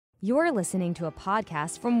You're listening to a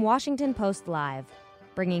podcast from Washington Post Live,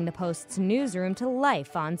 bringing the Post's newsroom to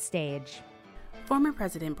life on stage. Former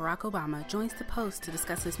President Barack Obama joins the Post to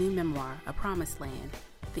discuss his new memoir, A Promised Land,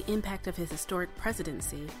 the impact of his historic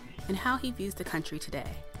presidency, and how he views the country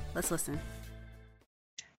today. Let's listen.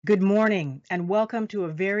 Good morning, and welcome to a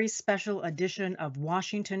very special edition of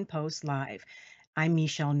Washington Post Live. I'm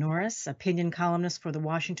Michelle Norris, opinion columnist for the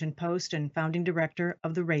Washington Post and founding director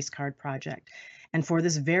of the Race Card Project. And for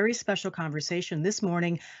this very special conversation this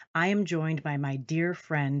morning, I am joined by my dear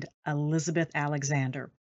friend, Elizabeth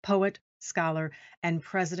Alexander, poet, scholar, and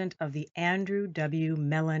president of the Andrew W.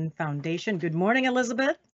 Mellon Foundation. Good morning,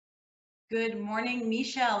 Elizabeth. Good morning,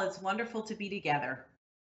 Michelle. It's wonderful to be together.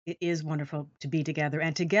 It is wonderful to be together.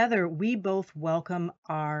 And together, we both welcome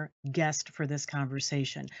our guest for this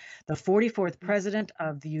conversation, the 44th President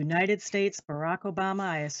of the United States, Barack Obama.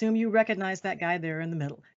 I assume you recognize that guy there in the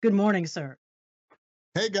middle. Good morning, sir.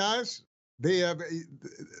 Hey, guys. The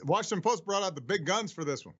Washington Post brought out the big guns for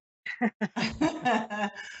this one.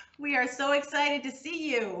 We are so excited to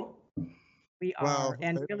see you. We are. Well,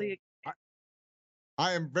 and really,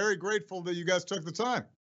 I am very grateful that you guys took the time.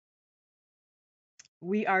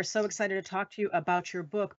 we are so excited to talk to you about your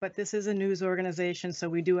book, but this is a news organization, so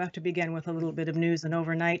we do have to begin with a little bit of news. And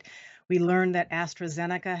overnight, we learned that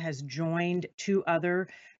AstraZeneca has joined two other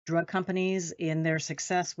drug companies in their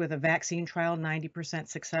success with a vaccine trial, 90%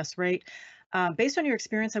 success rate. Based on your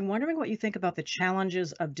experience, I'm wondering what you think about the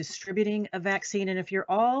challenges of distributing a vaccine, and if you're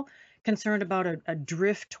all concerned about a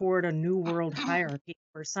drift toward a new world hierarchy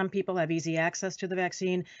where some people have easy access to the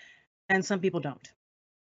vaccine and some people don't.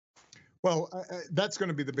 Well, that's going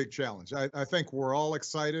to be the big challenge. I think we're all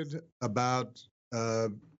excited about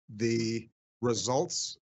the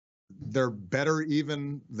results. They're better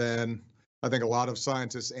even than I think a lot of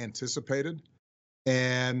scientists anticipated.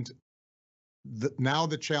 And now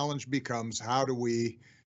the challenge becomes, how do we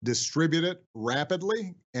distribute it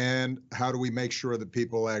rapidly, and how do we make sure that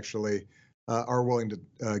people actually are willing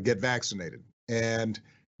to get vaccinated? And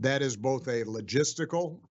that is both a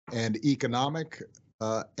logistical and economic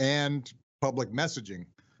and public messaging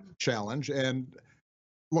challenge. And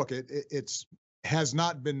look, it's has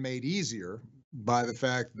not been made easier by the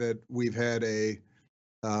fact that we've had a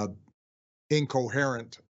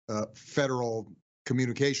incoherent federal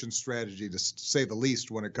communication strategy, to say the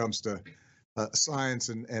least, when it comes to science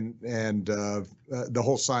and the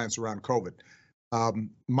whole science around COVID.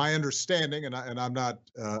 My understanding, and I'm not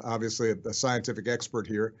obviously a scientific expert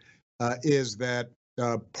here, is that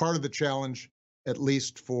part of the challenge, at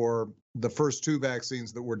least for the first two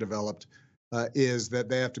vaccines that were developed, is that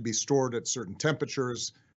they have to be stored at certain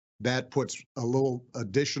temperatures. That puts a little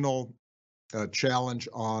additional challenge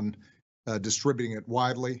on distributing it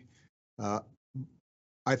widely.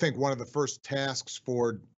 I think one of the first tasks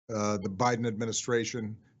for the Biden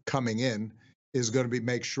administration coming in is going to be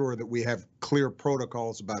make sure that we have clear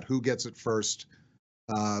protocols about who gets it first,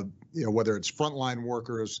 whether it's frontline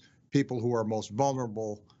workers, people who are most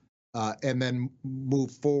vulnerable, and then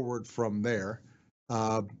move forward from there.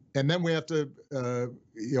 And then we have to,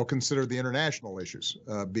 consider the international issues,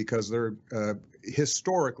 because they're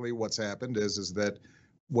historically what's happened is that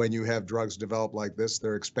when you have drugs developed like this,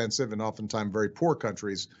 they're expensive, and oftentimes very poor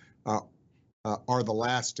countries are the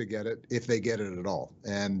last to get it, if they get it at all.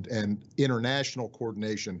 And international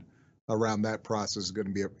coordination around that process is going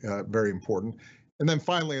to be very important. And then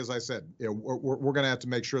finally, as I said, we're going to have to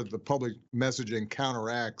make sure that the public messaging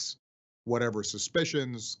counteracts whatever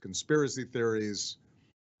suspicions, conspiracy theories.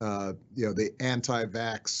 The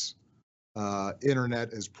anti-vax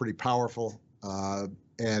internet is pretty powerful,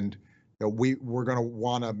 and we're going to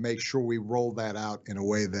want to make sure we roll that out in a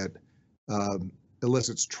way that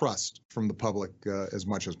elicits trust from the public as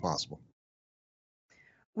much as possible.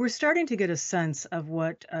 We're starting to get a sense of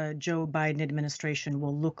what Joe Biden administration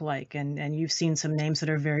will look like, and you've seen some names that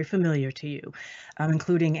are very familiar to you,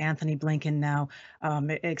 including Anthony Blinken, now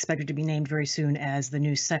expected to be named very soon as the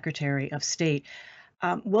new Secretary of State.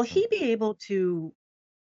 Will he be able to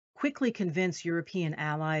quickly convince European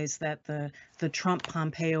allies that the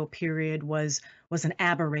Trump-Pompeo period was an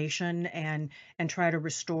aberration, and try to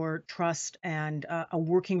restore trust and a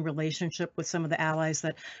working relationship with some of the allies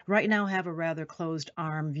that right now have a rather closed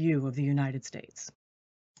arm view of the United States?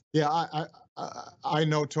 Yeah, I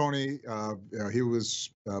know Tony. He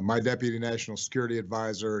was my deputy national security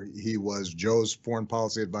advisor. He was Joe's foreign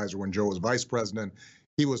policy advisor when Joe was vice president.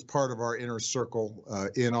 He was part of our inner circle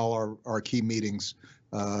in all our key meetings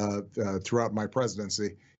throughout my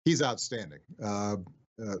presidency. He's outstanding,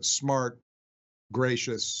 smart,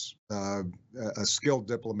 gracious, a skilled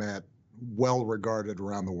diplomat, well regarded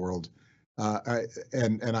around the world.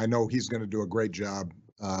 and I know he's going to do a great job.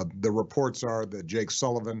 The reports are that Jake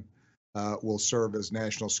Sullivan will serve as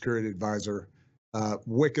National Security Advisor.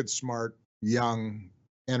 Wicked smart, young,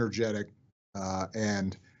 energetic,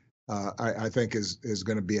 and I think is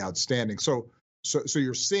going to be outstanding. So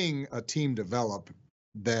you're seeing a team develop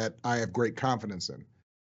that I have great confidence in.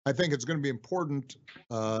 I think it's going to be important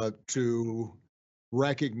to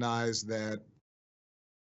recognize that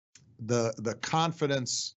the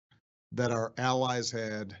confidence that our allies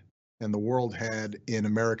had and the world had in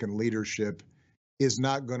American leadership is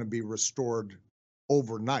not going to be restored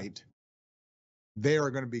overnight. They are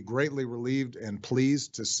going to be greatly relieved and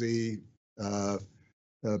pleased to see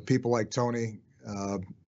people like Tony,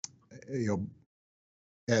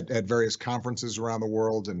 at various conferences around the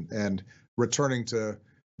world and returning to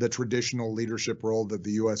the traditional leadership role that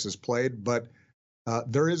the U.S. has played. But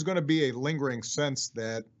there is going to be a lingering sense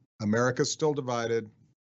that America's still divided.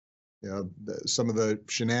 Some of the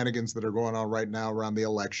shenanigans that are going on right now around the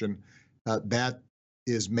election, that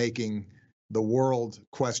is making the world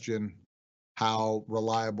question how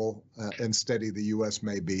reliable and steady the U.S.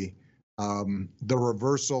 may be. The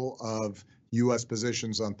reversal of U.S.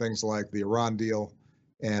 positions on things like the Iran deal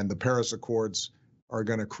and the Paris Accords are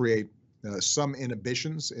going to create some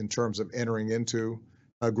inhibitions in terms of entering into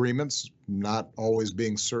agreements, not always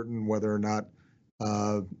being certain whether or not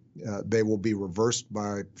they will be reversed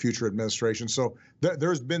by future administrations. So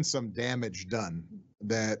there's been some damage done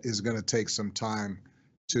that is going to take some time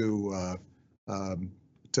to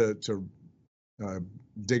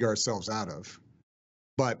dig ourselves out of.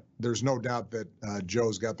 But there's no doubt that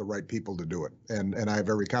Joe's got the right people to do it, and I have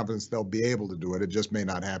every confidence they'll be able to do it. It just may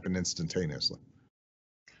not happen instantaneously.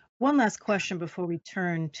 One last question before we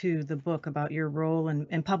turn to the book about your role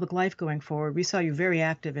in public life going forward. We saw you very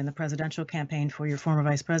active in the presidential campaign for your former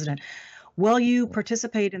vice president. Will you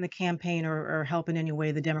participate in the campaign or help in any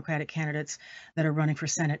way the Democratic candidates that are running for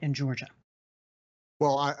Senate in Georgia?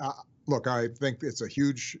 Well, look, I think it's a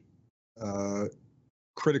huge,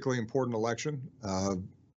 critically important election.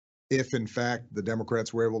 If, in fact, the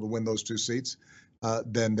Democrats were able to win those two seats,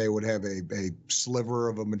 then they would have a sliver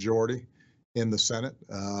of a majority in the Senate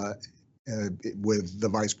with the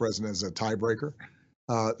vice president as a tiebreaker.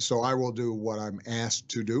 So I will do what I'm asked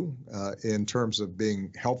to do in terms of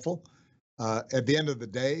being helpful. At the end of the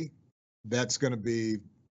day, that's going to be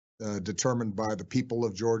determined by the people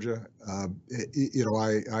of Georgia.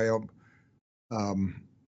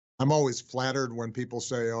 I'm always flattered when people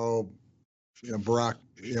say, "Oh, Barack,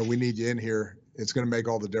 we need you in here. It's going to make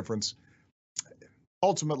all the difference."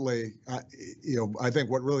 Ultimately, I think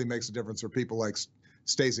what really makes a difference are people like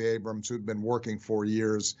Stacey Abrams, who've been working for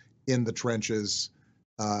years in the trenches,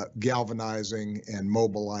 galvanizing and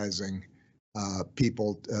mobilizing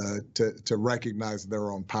people to recognize their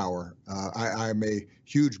own power. I'm a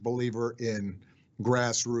huge believer in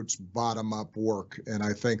grassroots, bottom-up work, and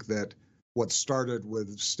I think that what started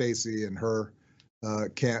with Stacey and her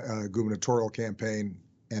gubernatorial campaign,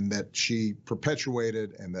 and that she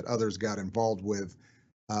perpetuated and that others got involved with,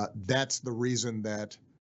 that's the reason that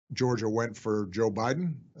Georgia went for Joe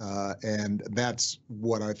Biden, and that's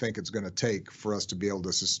what I think it's going to take for us to be able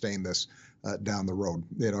to sustain this down the road.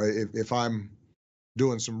 If I'm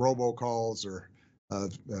doing some robocalls or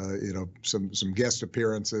some guest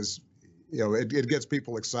appearances, it gets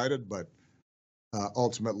people excited, but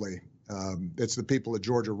ultimately it's the people of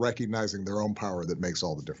Georgia recognizing their own power that makes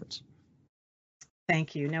all the difference.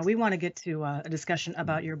 Thank you. Now we want to get to a discussion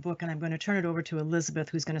about your book, and I'm going to turn it over to Elizabeth,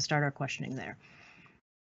 who's going to start our questioning there.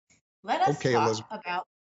 Let us talk Elizabeth. about,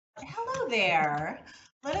 hello there.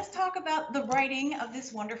 Let us talk about the writing of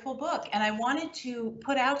this wonderful book. And I wanted to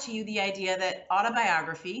put out to you the idea that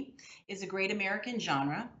autobiography is a great American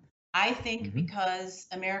genre. I think because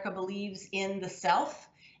America believes in the self,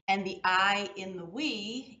 and the I in the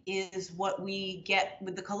we is what we get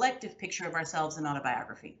with the collective picture of ourselves in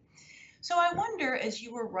autobiography. So I wonder, as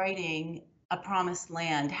you were writing A Promised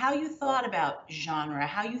Land, how you thought about genre,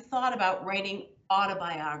 how you thought about writing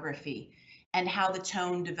autobiography, and how the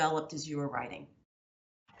tone developed as you were writing.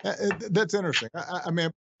 That's interesting. I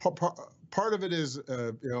mean, part of it is,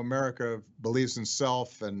 America believes in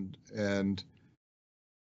self, and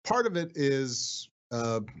part of it is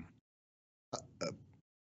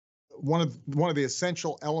one of the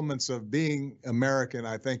essential elements of being American,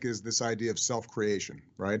 I think, is this idea of self-creation,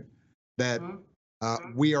 right? That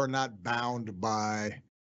we are not bound by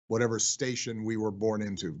whatever station we were born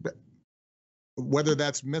into. Whether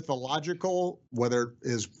that's mythological, whether it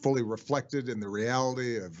is fully reflected in the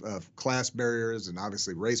reality of class barriers and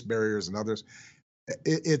obviously race barriers and others,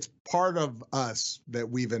 it's part of us that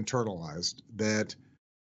we've internalized, that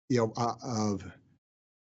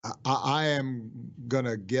I am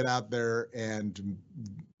gonna get out there and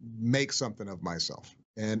make something of myself.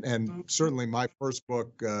 And certainly my first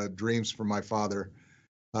book, Dreams from My Father,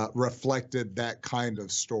 reflected that kind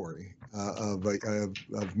of story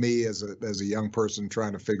of me as a young person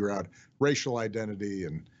trying to figure out racial identity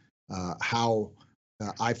and how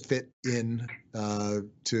I fit in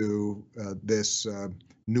to this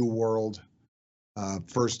new world,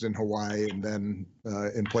 first in Hawaii and then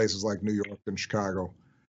in places like New York and Chicago.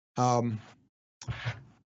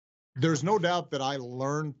 There's no doubt that I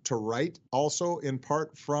learned to write also in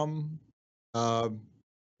part from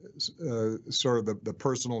sort of the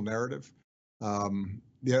personal narrative.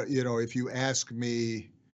 If you ask me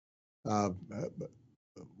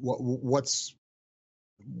what's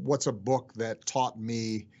a book that taught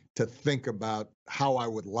me to think about how I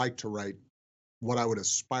would like to write, what I would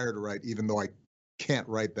aspire to write, even though I can't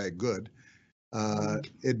write that good,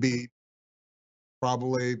 it'd be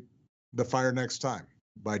probably The Fire Next Time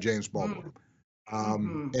by James Baldwin.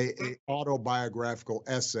 A autobiographical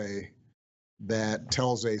essay that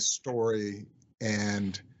tells a story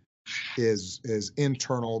and is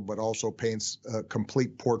internal, but also paints a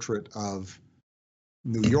complete portrait of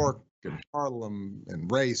New York and Harlem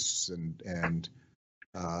and race and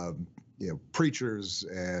preachers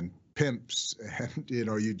and pimps, and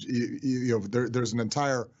there's an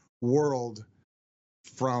entire world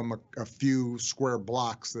from a few square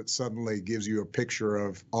blocks that suddenly gives you a picture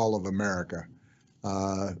of all of America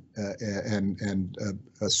and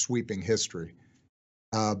a sweeping history.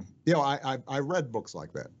 I read books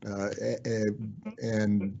like that,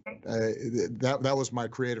 and that was my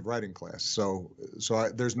creative writing class. So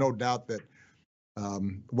there's no doubt that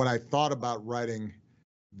when I thought about writing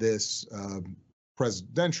this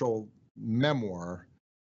presidential memoir,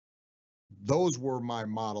 those were my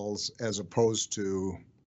models as opposed to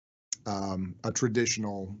a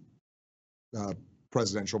traditional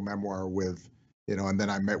presidential memoir with, and then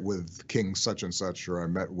I met with King such and such, or I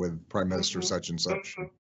met with Prime Minister such and such.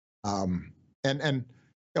 And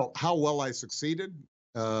how well I succeeded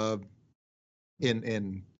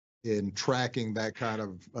in tracking that kind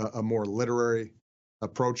of a more literary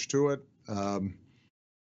approach to it.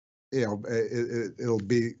 It'll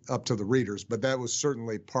be up to the readers, but that was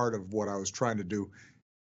certainly part of what I was trying to do.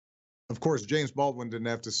 Of course, James Baldwin didn't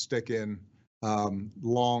have to stick in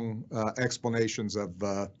long explanations of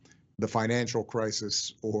the financial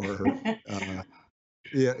crisis or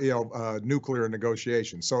nuclear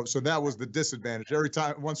negotiations. So that was the disadvantage. Every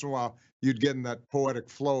time, once in a while, you'd get in that poetic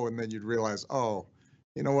flow, and then you'd realize, oh,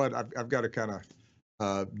 you know what? I've got to kind of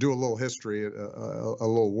do a little history, a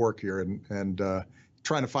little work here, and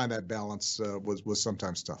trying to find that balance was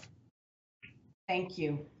sometimes tough. Thank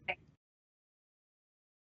you.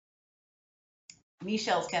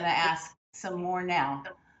 Michelle's going to ask some more now.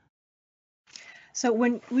 So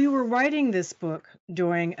when we were writing this book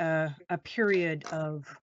during a period of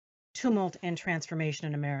tumult and transformation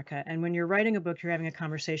in America, and when you're writing a book, you're having a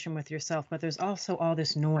conversation with yourself, but there's also all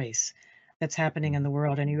this noise that's happening in the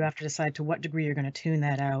world, and you have to decide to what degree you're going to tune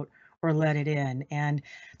that out or let it in. And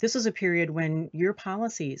this was a period when your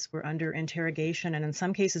policies were under interrogation and in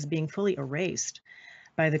some cases being fully erased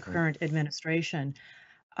by the current administration.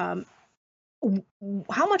 How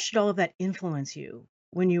much did all of that influence you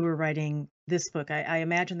when you were writing this book? I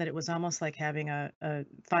imagine that it was almost like having a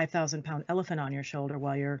 5,000-pound elephant on your shoulder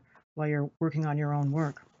while you're working on your own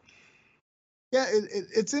work. Yeah,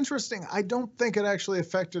 it's interesting. I don't think it actually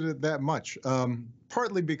affected it that much.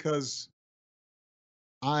 Partly because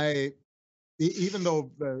even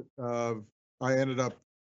though I ended up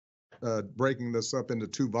breaking this up into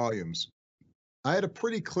 2 volumes, I had a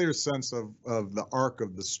pretty clear sense of the arc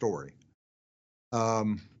of the story.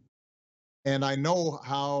 And I know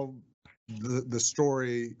how the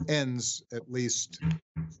story ends, at least,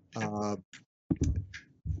 the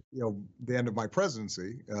end of my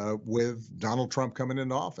presidency, with Donald Trump coming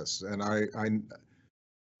into office. And I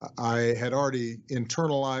had already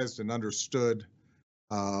internalized and understood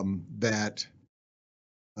that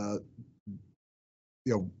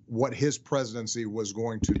what his presidency was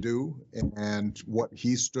going to do and what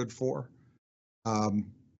he stood for.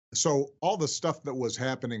 So all the stuff that was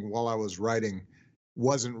happening while I was writing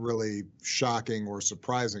wasn't really shocking or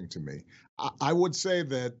surprising to me. I would say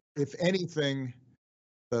that if anything,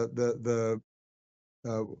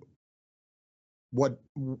 what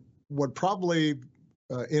probably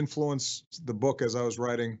influenced the book as I was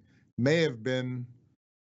writing may have been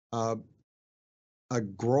a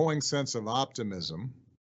growing sense of optimism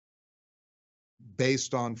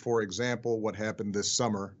based on, for example, what happened this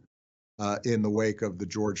summer in the wake of the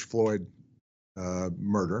George Floyd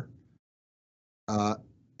murder,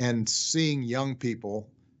 and seeing young people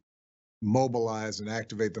mobilize and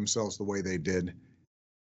activate themselves the way they did,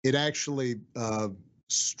 it actually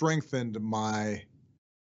strengthened my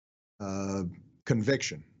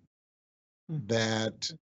conviction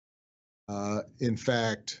that, in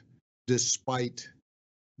fact, despite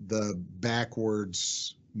the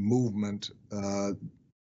backwards movement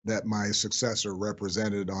that my successor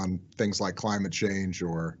represented on things like climate change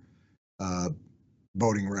or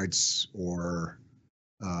voting rights or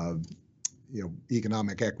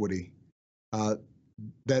economic equity,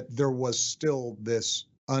 that there was still this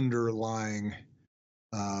underlying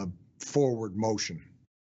forward motion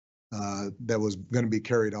that was going to be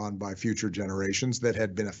carried on by future generations that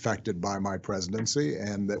had been affected by my presidency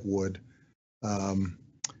and that would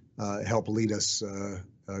help lead us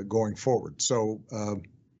going forward. So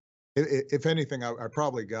if anything, I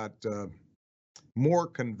probably got more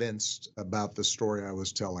convinced about the story I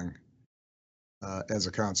was telling as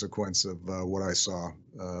a consequence of what I saw,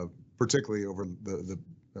 particularly over the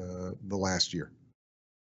last year.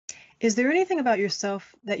 Is there anything about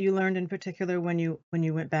yourself that you learned in particular when you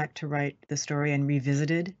went back to write the story and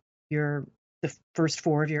revisited the first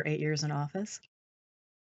 4 of your 8 years in office?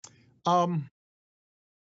 I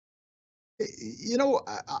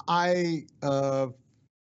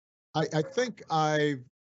think I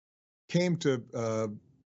came to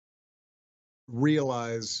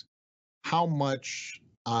realize how much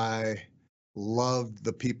I loved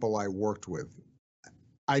the people I worked with.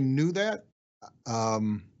 I knew that,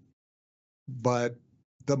 but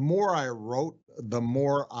the more I wrote, the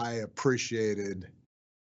more I appreciated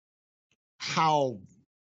how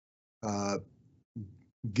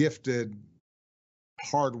gifted,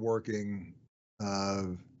 hardworking,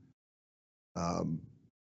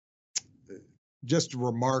 just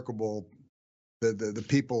remarkable the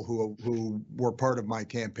people who were part of my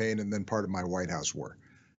campaign and then part of my White House were.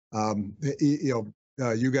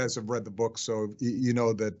 You guys have read the book, so you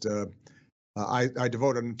know that I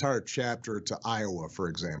devote an entire chapter to Iowa, for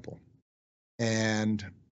example. And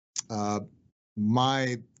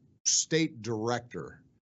my state director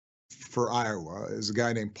for Iowa is a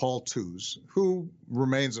guy named Paul Tooze, who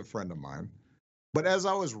remains a friend of mine. But as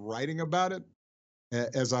I was writing about it,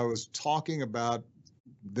 as I was talking about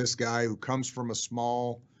this guy who comes from a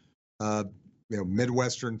small,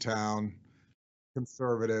 Midwestern town,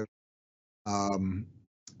 conservative,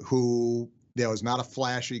 who is not a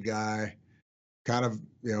flashy guy, kind of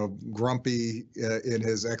grumpy in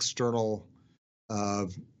his external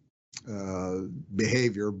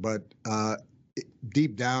behavior, but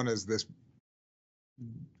deep down is this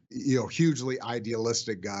hugely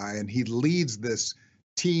idealistic guy, and he leads this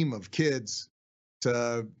team of kids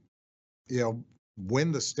to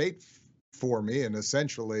win the state for me and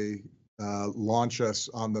essentially launch us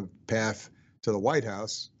on the path to the White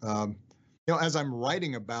House. As I'm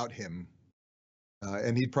writing about him,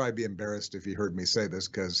 and he'd probably be embarrassed if he heard me say this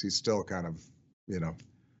because he's still kind of,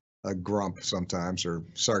 a grump sometimes or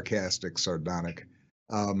sarcastic, sardonic.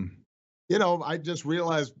 I just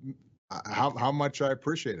realized how much I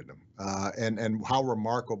appreciated him and how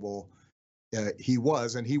remarkable he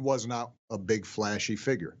was. And he was not a big flashy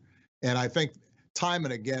figure. And I think time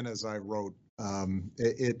and again, as I wrote,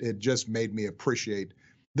 it just made me appreciate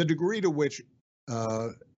the degree to which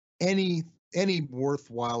any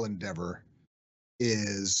worthwhile endeavor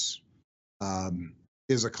is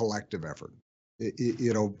a collective effort.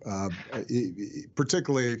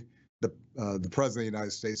 Particularly the president of the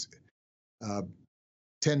United States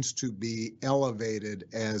tends to be elevated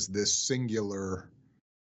as this singular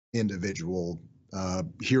individual,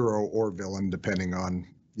 hero or villain, depending on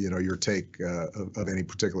your take of any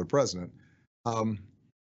particular president.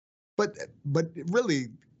 But really,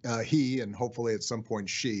 he, and hopefully at some point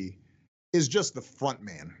she, is just the front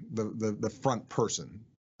man, the front person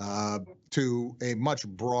to a much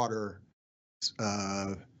broader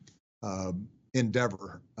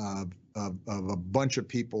endeavor of a bunch of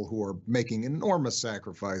people who are making enormous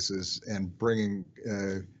sacrifices and bringing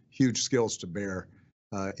huge skills to bear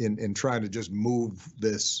in trying to just move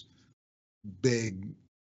this big,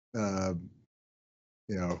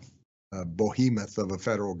 behemoth of a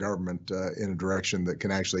federal government in a direction that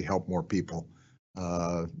can actually help more people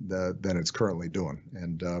than it's currently doing.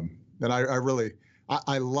 And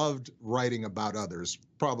I loved writing about others,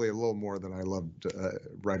 probably a little more than I loved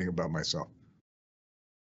writing about myself.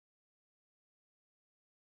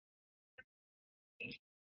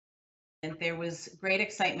 And there was great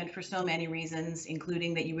excitement for so many reasons,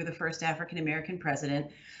 including that you were the first African-American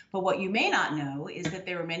president. But what you may not know is that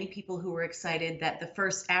there were many people who were excited that the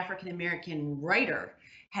first African-American writer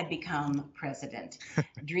had become president.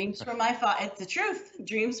 Dreams from My Father, it's the truth.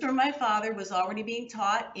 Dreams from My Father was already being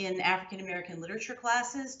taught in African American literature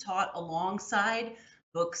classes, taught alongside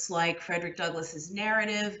books like Frederick Douglass's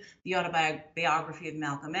Narrative, the autobiography of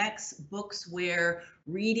Malcolm X, books where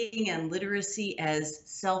reading and literacy as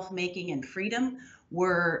self-making and freedom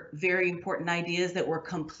were very important ideas that were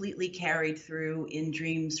completely carried through in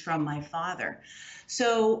Dreams from My Father.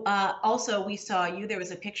 So also we saw you, there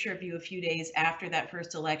was a picture of you a few days after that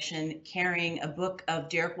first election carrying a book of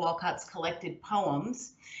Derek Walcott's collected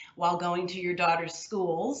poems while going to your daughter's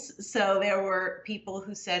schools. So there were people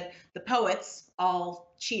who said, the poets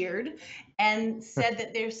all cheered and said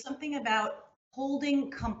that there's something about holding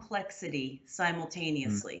complexity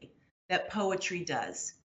simultaneously that poetry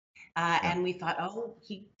does. And we thought, oh,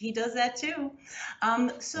 he does that too.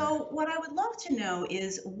 So what I would love to know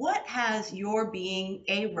is, what has your being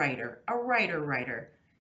a writer,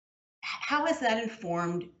 how has that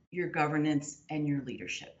informed your governance and your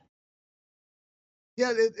leadership?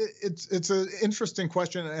 Yeah, it's an interesting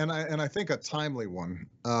question, and I think a timely one,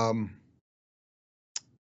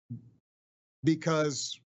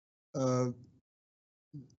 because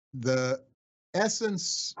the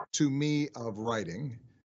essence to me of writing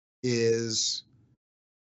is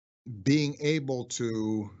being able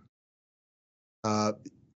to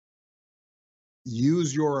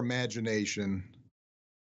use your imagination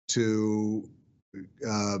to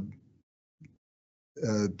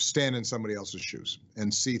stand in somebody else's shoes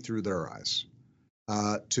and see through their eyes,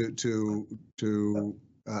 to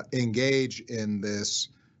engage in this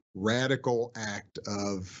radical act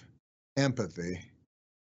of empathy,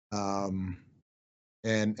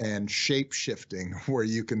 and shape shifting, where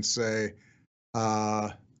you can say,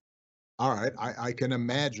 all right, I can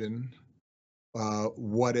imagine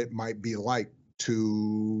what it might be like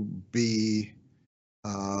to be,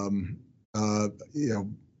 a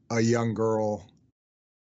young girl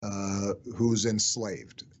who's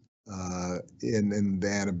enslaved in the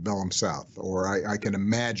antebellum South, or I can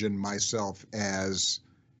imagine myself as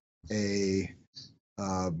a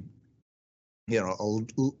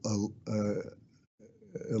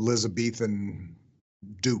Elizabethan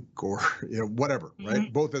Duke, or whatever,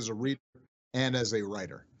 right? Both as a reader and as a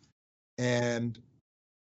writer. And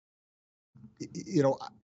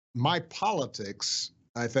my politics,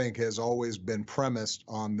 I think, has always been premised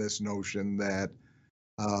on this notion that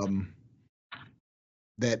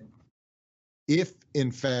that if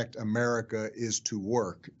in fact America is to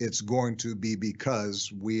work, it's going to be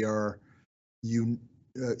because we are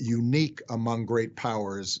unique among great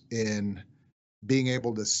powers in being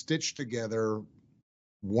able to stitch together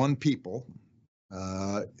one people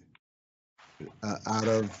out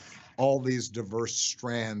of all these diverse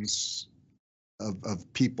strands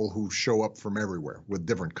of people who show up from everywhere with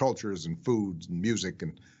different cultures and foods and music,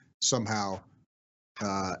 and somehow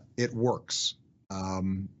it works.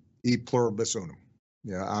 E pluribus unum,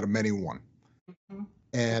 out of many one.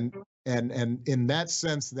 And in that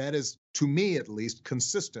sense, that is, to me at least,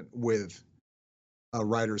 consistent with a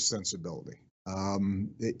writer's sensibility.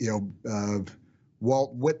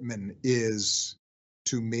 Walt Whitman is,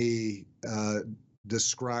 to me,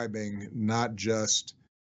 describing not just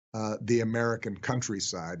the American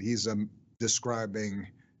countryside. He's describing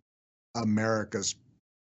America's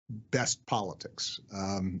best politics.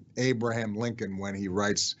 Abraham Lincoln, when he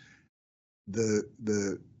writes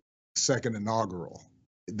the second inaugural,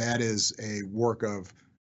 that is a work of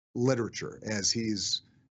literature, as he's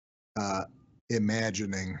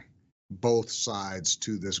imagining both sides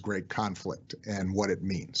to this great conflict and what it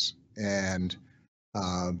means, and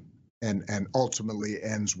ultimately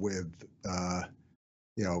ends with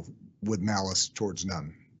with malice towards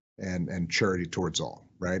none and charity towards all,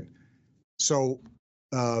 right? So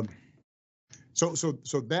that,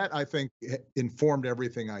 I think, informed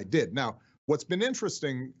everything I did. Now, what's been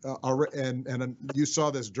interesting, and you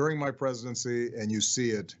saw this during my presidency, and you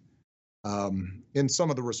see it in some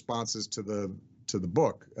of the responses to the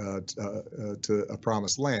book, to A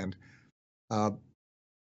Promised Land.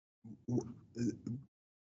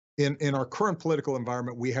 In our current political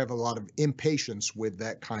environment, we have a lot of impatience with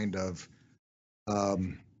that kind of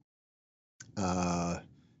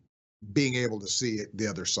being able to see the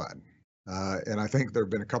other side. And I think there have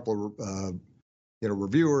been a couple of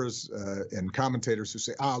reviewers and commentators who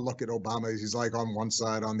say, look at Obama, he's like on one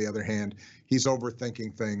side, on the other hand, he's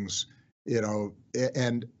overthinking things,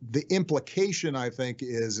 and the implication, I think,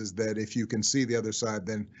 is that if you can see the other side,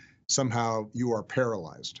 then somehow you are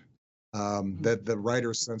paralyzed. That the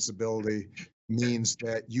writer's sensibility means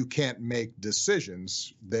that you can't make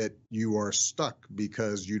decisions, that you are stuck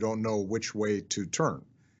because you don't know which way to turn.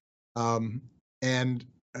 And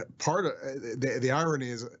part of the irony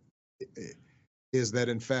is that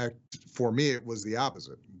in fact for me it was the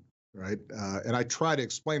opposite, right? And I try to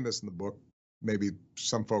explain this in the book. Maybe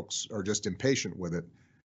some folks are just impatient with it.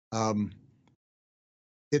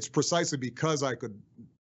 It's precisely because I could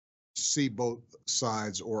see both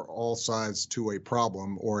sides or all sides to a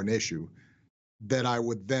problem or an issue that I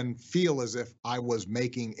would then feel as if I was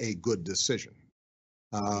making a good decision,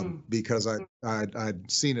 because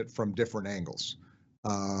I'd seen it from different angles.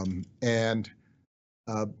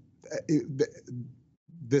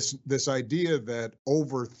 This idea that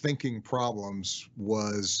overthinking problems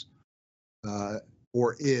was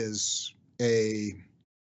or is a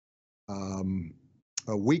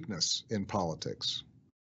weakness in politics,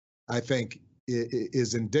 I think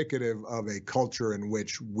is indicative of a culture in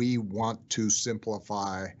which we want to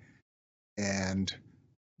simplify and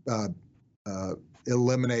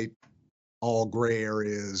eliminate all gray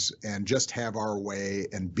areas and just have our way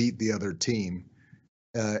and beat the other team,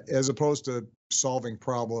 as opposed to solving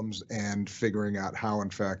problems and figuring out how, in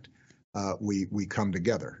fact, we come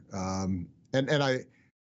together. In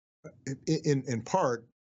part,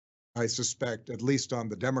 I suspect, at least on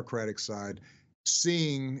the Democratic side,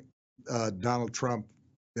 seeing Donald Trump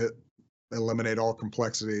eliminate all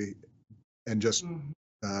complexity and just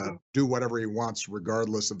do whatever he wants,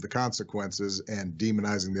 regardless of the consequences, and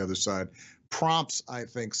demonizing the other side, prompts, I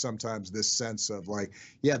think, sometimes this sense of like,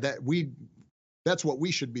 yeah, that's what we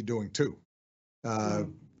should be doing too.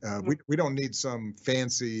 We don't need some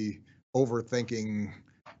fancy, overthinking,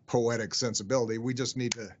 poetic sensibility. We just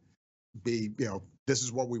need to be, this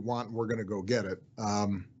is what we want, and we're going to go get it.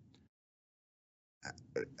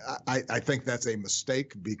 I think that's a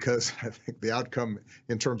mistake, because I think the outcome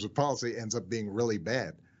in terms of policy ends up being really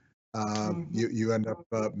bad. You end up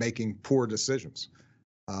making poor decisions.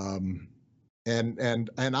 And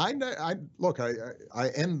I look, I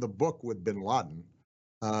end the book with Bin Laden,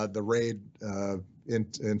 the raid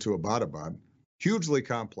into Abbottabad, hugely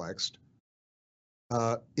complex,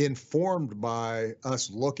 informed by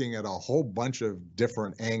us looking at a whole bunch of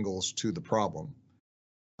different angles to the problem.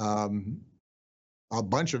 A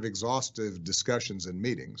bunch of exhaustive discussions and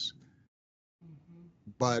meetings.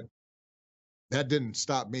 But that didn't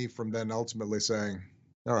stop me from then ultimately saying,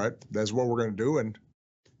 all right, that's what we're going to do, and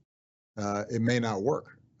it may not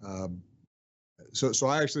work. So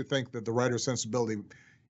I actually think that the writer's sensibility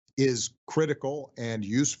is critical and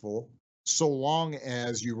useful, so long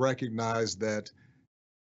as you recognize that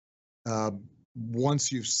once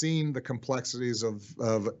you've seen the complexities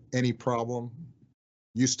of any problem,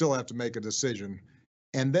 you still have to make a decision,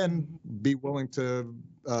 and then be willing to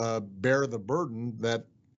bear the burden that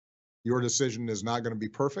your decision is not going to be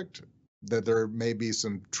perfect, that there may be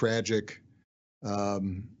some tragic,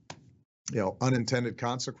 unintended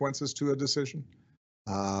consequences to a decision,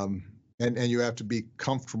 and you have to be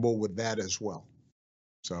comfortable with that as well.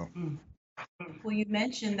 So. Well, you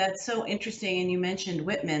mentioned that's so interesting, and you mentioned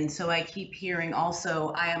Whitman. So I keep hearing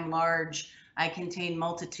also, I am large, I contain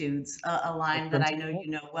multitudes, a line that I know you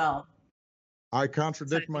know well. I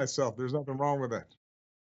contradict myself. There's nothing wrong with that.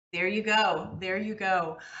 There you go. There you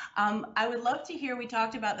go. I would love to hear, we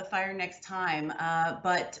talked about the fire next time,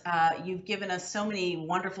 but you've given us so many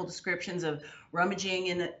wonderful descriptions of rummaging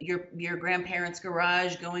in your grandparents'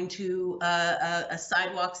 garage, going to a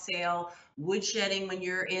sidewalk sale, woodshedding when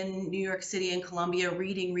you're in New York City and Columbia,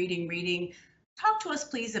 reading. Talk to us,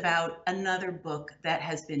 please, about another book that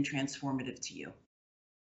has been transformative to you.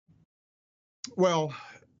 Well,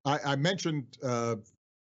 I mentioned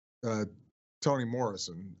Toni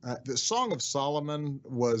Morrison. The Song of Solomon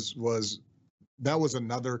was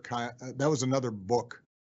another book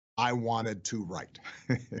I wanted to write.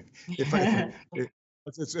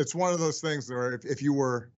 It's one of those things where if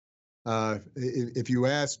you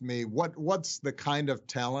asked me what's the kind of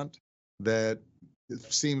talent that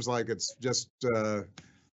it seems like it's just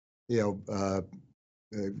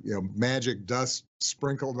magic dust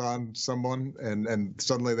sprinkled on someone and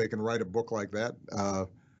suddenly they can write a book like that.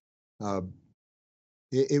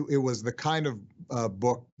 It was the kind of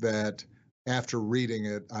book that after reading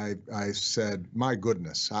it, I said, my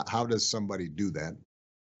goodness, how does somebody do that?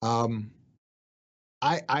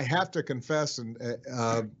 I have to confess, and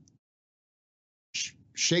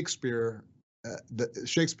Shakespeare's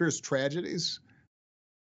tragedies,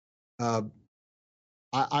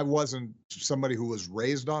 I wasn't somebody who was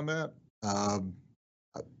raised on that.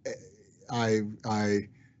 I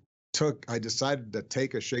decided to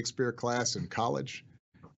take a Shakespeare class in college.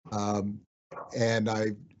 And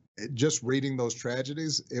just reading those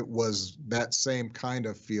tragedies, it was that same kind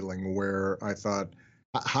of feeling where I thought,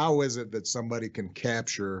 how is it that somebody can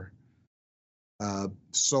capture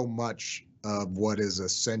so much of what is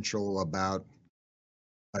essential about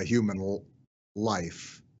a human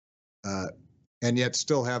life, and yet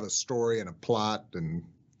still have a story and a plot and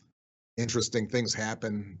interesting things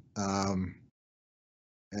happen,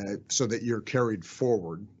 so that you're carried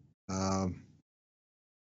forward. I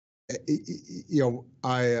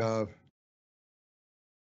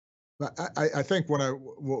think when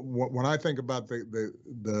I think about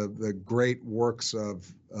the great works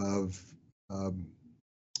of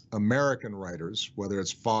American writers, whether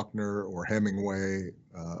it's Faulkner or Hemingway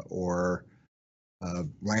or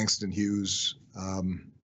Langston Hughes,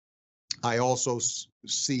 I also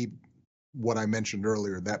see what I mentioned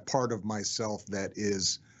earlier, that part of myself that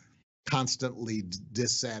is constantly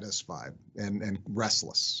dissatisfied and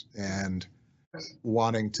restless and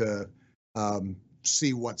wanting to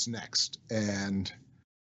see what's next, and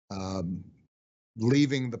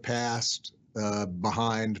leaving the past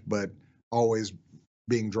behind, but always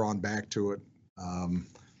being drawn back to it.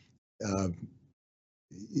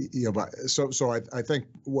 I think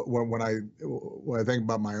when I think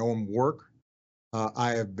about my own work,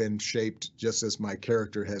 I have been shaped just as my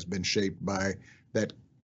character has been shaped by that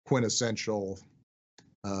quintessential,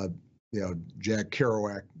 Jack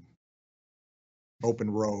Kerouac,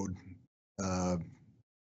 open road,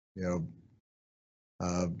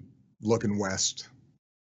 looking west,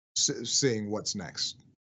 seeing what's next,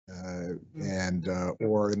 and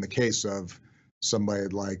or in the case of somebody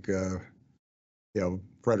like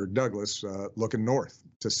Frederick Douglass, looking north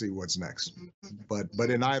to see what's next. But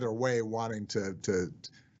in either way, wanting to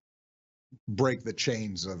break the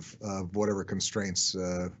chains of whatever constraints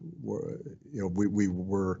we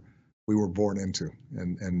were born into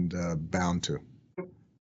and bound to.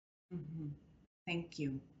 Thank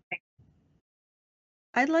you.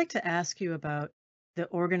 I'd like to ask you about the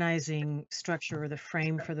organizing structure or the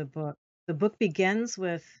frame for the book. The book begins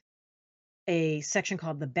with a section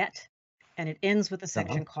called The Bet, and it ends with a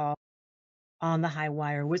section called On the High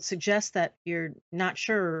Wire, which suggests that you're not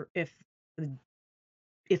sure if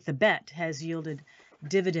the bet has yielded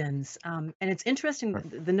dividends. And it's interesting,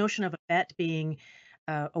 the notion of a bet being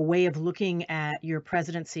a way of looking at your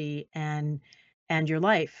presidency and your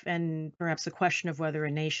life, and perhaps a question of whether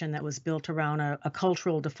a nation that was built around a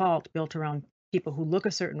cultural default, built around people who look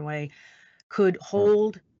a certain way, could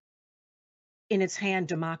hold in its hand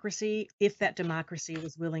democracy if that democracy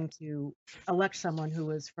was willing to elect someone who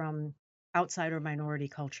was from outside or minority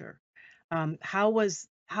culture.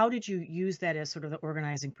 How did you use that as sort of the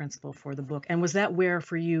organizing principle for the book? And was that where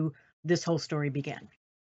for you this whole story began?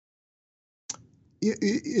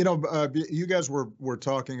 You guys were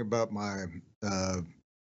talking about my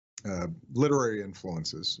literary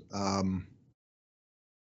influences,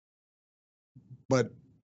 but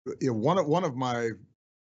one of my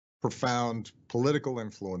profound political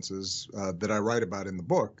influences that I write about in the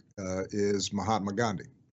book is Mahatma Gandhi,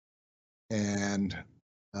 and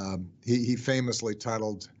he famously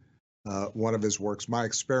titled one of his works "My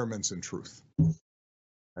Experiments in Truth."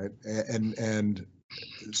 Right, and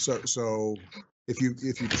so if you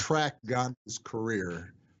track Gandhi's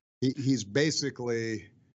career, he's basically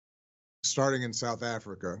starting in South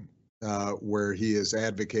Africa, where he is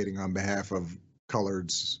advocating on behalf of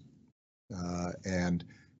coloreds, and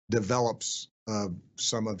develops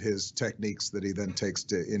some of his techniques that he then takes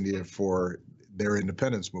to India for their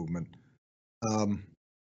independence movement.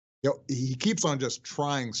 He keeps on just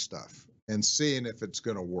trying stuff and seeing if it's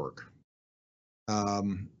going to work,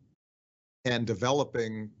 and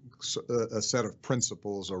developing a set of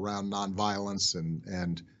principles around nonviolence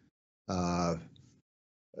and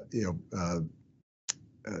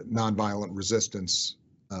nonviolent resistance,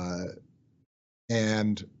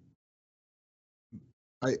 and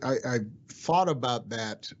I thought about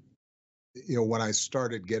that, when I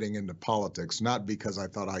started getting into politics, not because I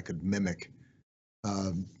thought I could mimic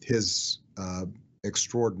his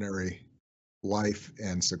extraordinary life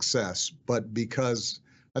and success, but because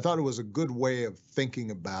I thought it was a good way of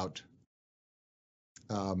thinking about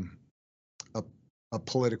a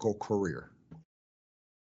political career.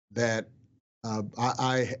 That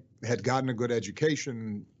I had gotten a good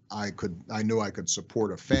education. I knew I could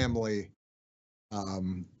support a family.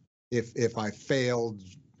 If I failed,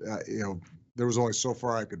 there was only so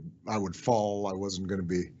far I would fall. I wasn't going to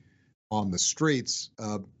be on the streets.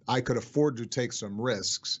 I could afford to take some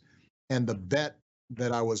risks, and the bet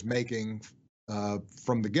that I was making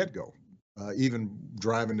from the get-go, even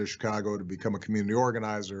driving to Chicago to become a community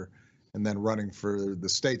organizer, and then running for the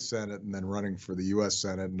state Senate, and then running for the U.S.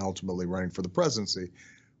 Senate, and ultimately running for the presidency,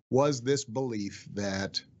 was this belief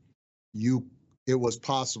that it was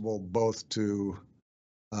possible both to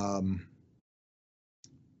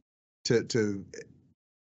to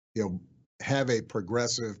have a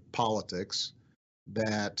progressive politics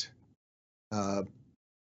that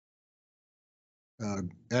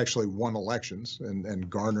actually won elections and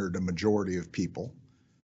garnered a majority of people,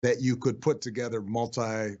 that you could put together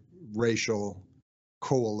multiracial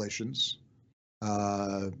coalitions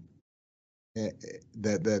that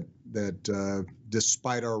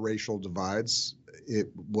despite our racial divides,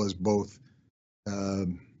 it was both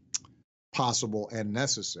possible and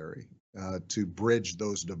necessary to bridge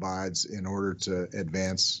those divides in order to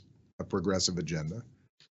advance a progressive agenda.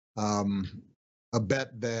 A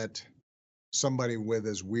bet that somebody with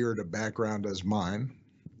as weird a background as mine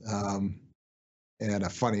and a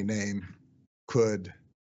funny name could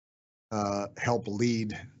help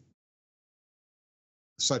lead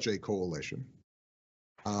such a coalition.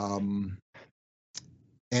 And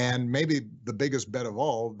maybe the biggest bet of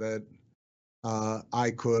all, that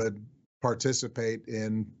I could participate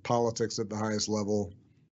in politics at the highest level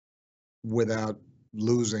without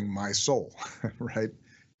losing my soul, right?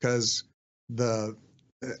 Because I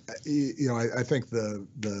think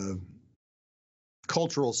the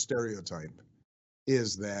cultural stereotype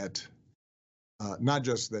is that not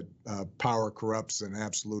just that power corrupts and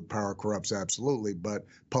absolute power corrupts absolutely, but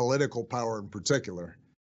political power in particular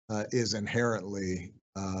is inherently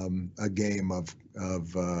a game of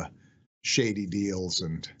shady deals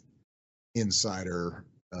and insider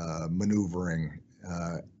maneuvering,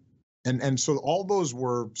 and so all those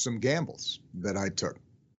were some gambles that I took,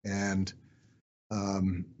 and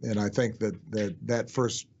I think that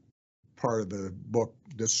first part of the book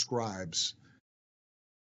describes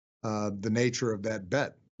the nature of that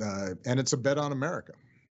bet, and it's a bet on America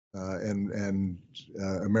and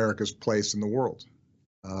America's place in the world.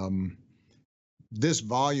 This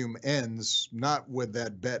volume ends not with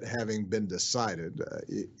that bet having been decided.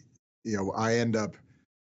 I end up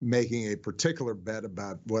making a particular bet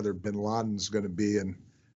about whether bin Laden's going to be in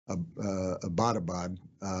Abbottabad,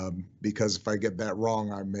 because if I get that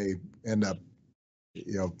wrong, I may end up,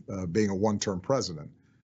 being a one-term president.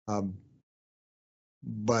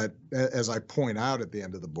 But as I point out at the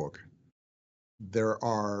end of the book, there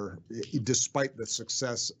are, despite the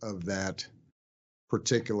success of that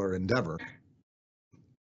particular endeavor,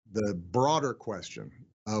 the broader question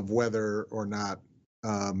of whether or not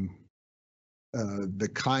the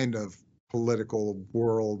kind of political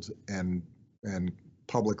world and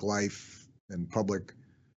public life and public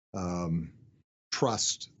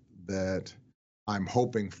trust that I'm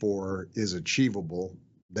hoping for is achievable,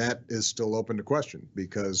 that is still open to question,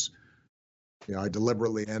 because I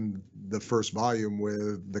deliberately end the first volume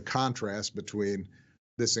with the contrast between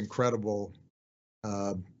this incredible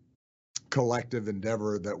collective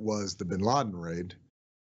endeavor that was the bin Laden raid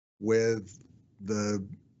with the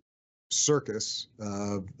circus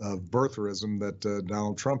of birtherism that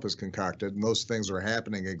Donald Trump has concocted, and those things are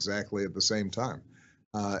happening exactly at the same time,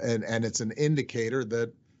 and it's an indicator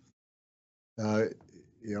that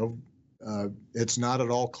it's not at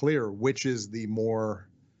all clear which is the more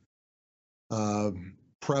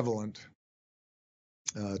prevalent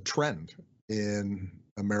trend in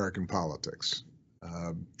American politics.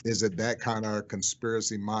 Is it that kind of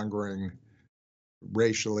conspiracy mongering,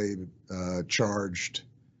 racially charged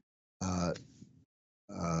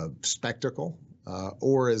spectacle,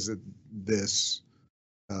 or is it this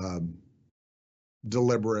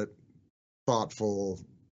deliberate, thoughtful,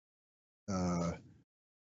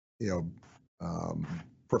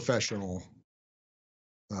 professional,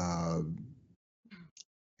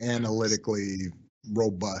 analytically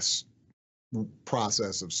robust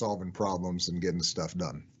process of solving problems and getting stuff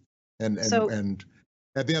done? And at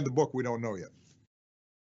the end of the book, we don't know yet.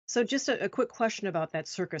 So just a quick question about that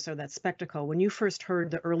circus or that spectacle. When you first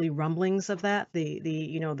heard the early rumblings of that,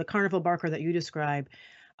 the carnival barker that you describe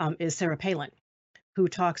is Sarah Palin, who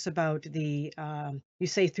talks about you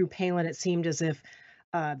say through Palin, it seemed as if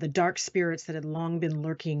the dark spirits that had long been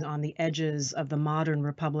lurking on the edges of the modern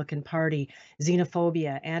Republican Party,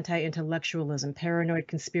 xenophobia, anti-intellectualism, paranoid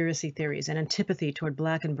conspiracy theories, and antipathy toward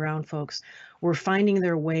Black and brown folks, were finding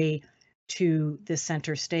their way to the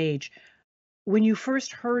center stage. When you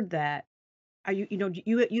first heard that, you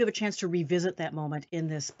have a chance to revisit that moment in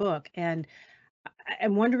this book, and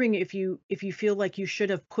I'm wondering if you feel like you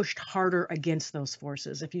should have pushed harder against those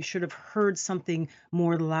forces, if you should have heard something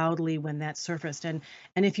more loudly when that surfaced, and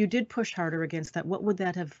if you did push harder against that, what would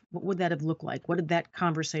that have looked like? What did that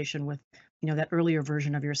conversation with that earlier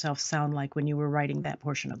version of yourself sound like when you were writing that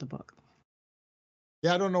portion of the book?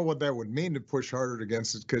 Yeah, I don't know what that would mean, to push harder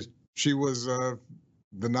against it, because she was the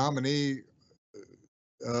nominee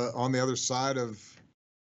on the other side of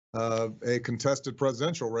a contested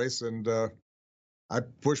presidential race, and I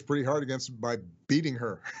pushed pretty hard against it by beating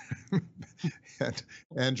her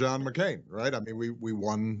and John McCain, right? I mean, we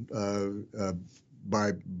won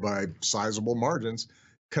by sizable margins,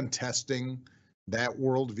 contesting that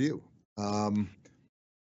worldview.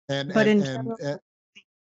 But in general,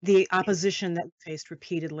 the opposition that we faced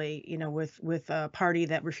repeatedly, with a party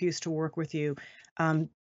that refused to work with you,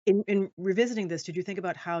 in revisiting this, did you think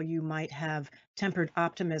about how you might have tempered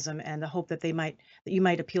optimism and the hope that you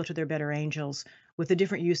might appeal to their better angels with the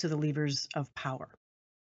different use of the levers of power?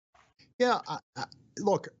 Yeah,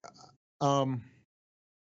 look,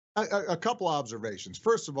 a couple observations.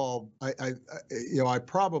 First of all, I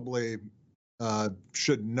probably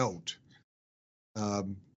should note,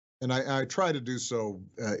 and I try to do so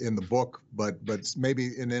in the book, but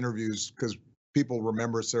maybe in interviews, because people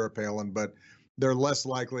remember Sarah Palin, but they're less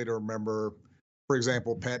likely to remember, for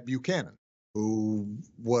example, Pat Buchanan, who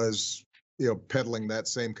was, peddling that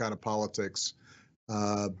same kind of politics,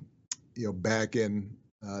 back in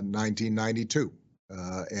 1992,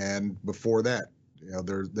 and before that.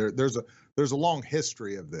 There's a long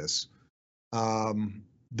history of this.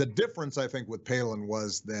 The difference, I think, with Palin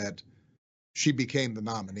was that she became the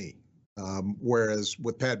nominee, whereas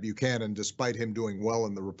with Pat Buchanan, despite him doing well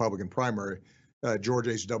in the Republican primary, George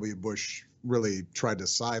H.W. Bush really tried to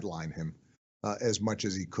sideline him as much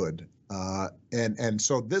as he could, and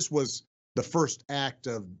so this was the first act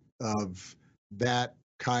of that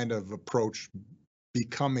kind of approach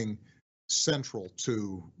becoming central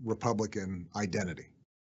to Republican identity,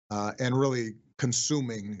 and really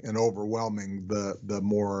consuming and overwhelming the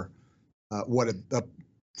more what up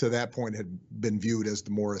to that point had been viewed as the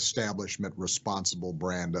more establishment responsible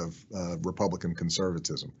brand of Republican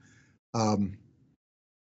conservatism.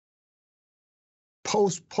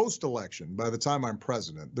 Post election, by the time I'm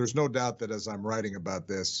president, there's no doubt that as I'm writing about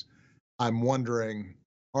this, I'm wondering,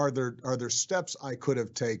 are there steps I could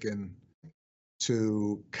have taken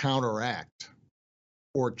to counteract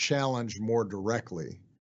or challenge more directly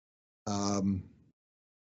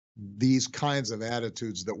these kinds of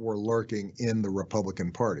attitudes that were lurking in the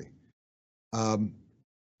Republican Party? And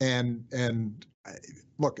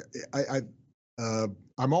look,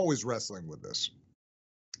 I'm always wrestling with this.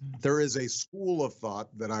 There is a school of thought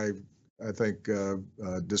that I think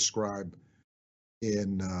describe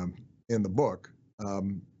in the book.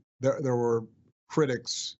 There were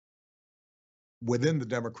critics within the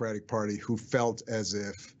Democratic Party who felt as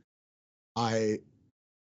if I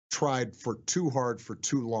tried for too hard for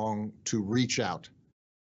too long to reach out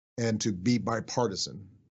and to be bipartisan,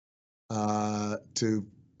 to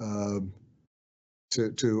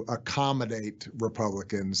accommodate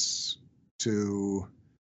Republicans, to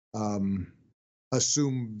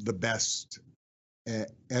assume the best,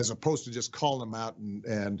 as opposed to just calling them out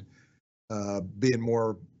and being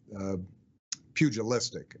more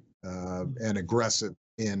pugilistic and aggressive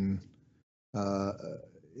in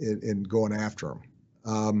going after them.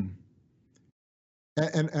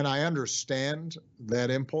 And I understand that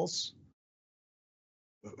impulse.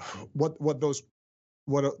 What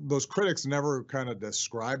those critics never kind of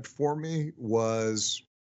described for me was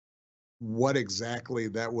what exactly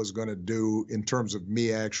that was going to do in terms of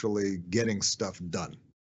me actually getting stuff done,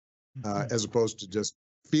 as opposed to just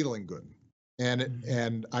feeling good.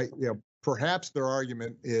 And I, perhaps their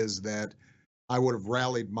argument is that I would have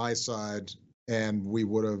rallied my side and we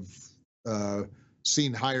would have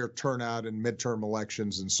seen higher turnout in midterm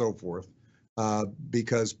elections and so forth,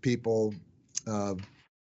 because people,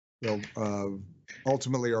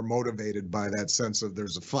 ultimately are motivated by that sense of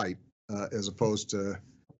there's a fight, as opposed to,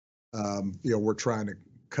 we're trying to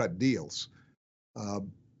cut deals.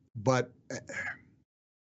 But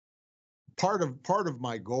part of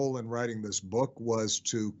my goal in writing this book was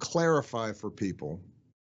to clarify for people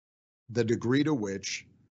the degree to which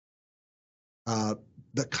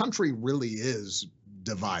the country really is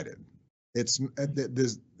divided. It's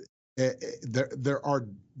this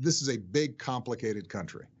is a big, complicated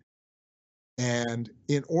country, and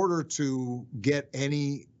in order to get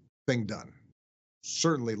anything done,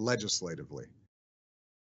 certainly legislatively,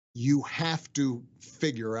 you have to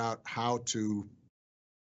figure out how to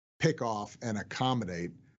pick off and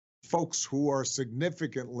accommodate folks who are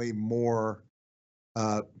significantly more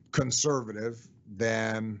conservative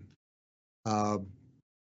than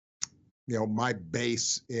my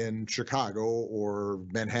base in Chicago or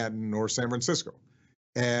Manhattan or San Francisco,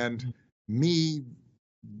 and me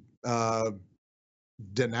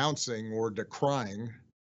denouncing or decrying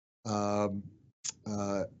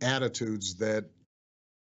attitudes that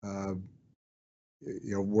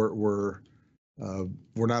we're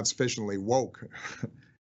not sufficiently woke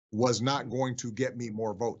was not going to get me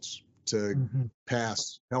more votes to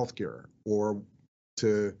pass healthcare or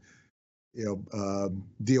to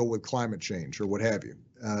deal with climate change or what have you.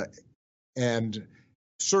 And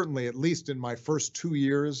certainly, at least in my first 2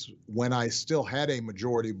 years, when I still had a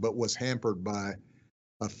majority but was hampered by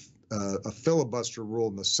a filibuster rule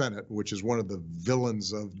in the Senate, which is one of the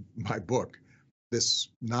villains of my book, this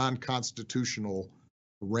non-constitutional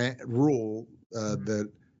rule that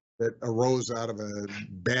arose out of a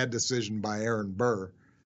bad decision by Aaron Burr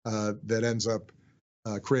that ends up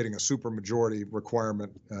creating a supermajority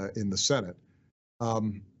requirement in the Senate.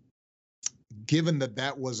 Given that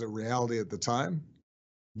that was a reality at the time,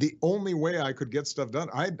 the only way I could get stuff done,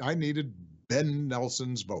 I needed Ben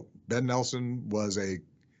Nelson's vote. Ben Nelson was a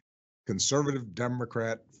conservative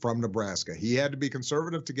Democrat from Nebraska. He had to be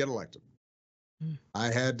conservative to get elected.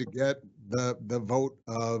 I had to get the vote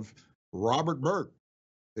of Robert Byrd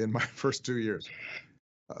in my first 2 years.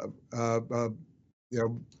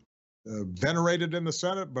 Venerated in the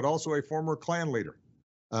Senate, but also a former Klan leader,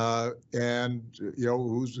 and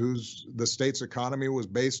whose the state's economy was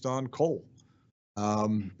based on coal,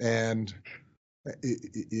 and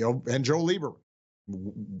Joe Lieber,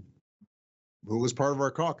 who was part of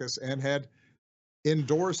our caucus and had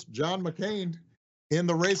endorsed John McCain in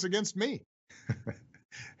the race against me.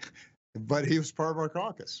 But he was part of our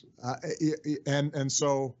caucus, and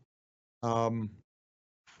so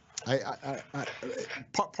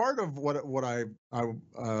part of what I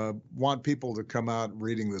want people to come out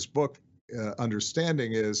reading this book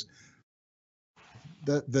understanding is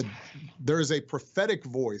that there is a prophetic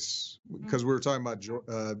voice, because we were talking about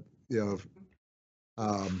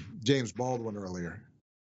James Baldwin earlier.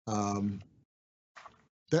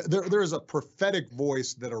 There is a prophetic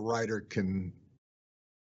voice that a writer can,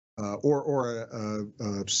 or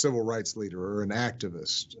a civil rights leader, or an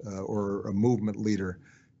activist, or a movement leader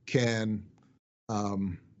can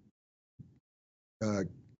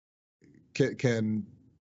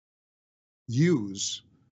use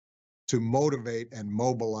to motivate and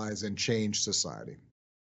mobilize and change society.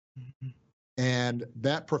 And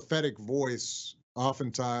that prophetic voice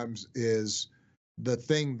oftentimes is the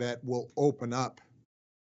thing that will open up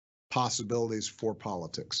possibilities for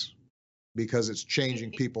politics, because it's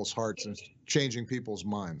changing people's hearts and changing people's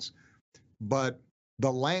minds. But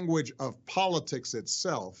the language of politics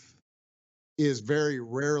itself is very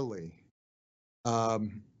rarely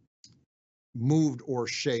moved or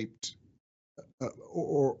shaped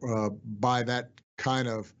by that kind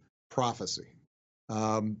of prophecy.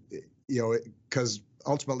 Because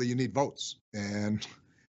ultimately you need votes, and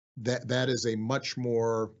that is a much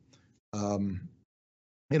more, in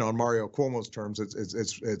Mario Cuomo's terms,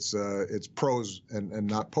 it's prose and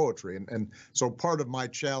not poetry, and so part of my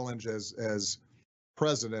challenge as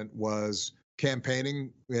president was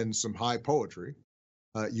campaigning in some high poetry,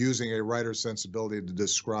 using a writer's sensibility to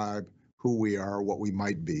describe who we are, what we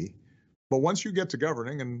might be. But once you get to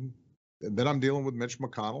governing, and then I'm dealing with Mitch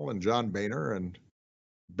McConnell and John Boehner and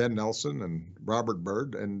Ben Nelson and Robert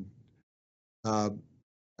Byrd, and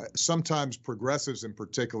sometimes progressives in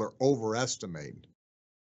particular overestimate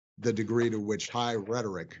the degree to which high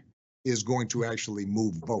rhetoric is going to actually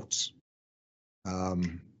move votes,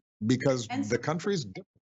 because the country's different.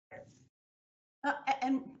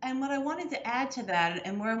 And what I wanted to add to that,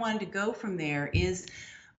 and where I wanted to go from there, is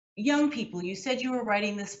young people. You said you were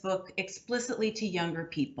writing this book explicitly to younger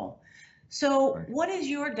people. So Right. What is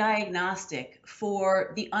your diagnostic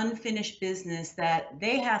for the unfinished business that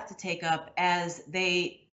they have to take up as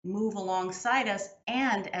they move alongside us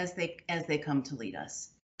and as they come to lead us?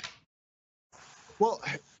 Well,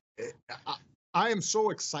 I am so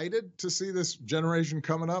excited to see this generation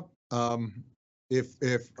coming up.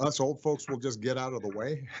 If us old folks will just get out of the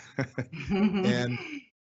way,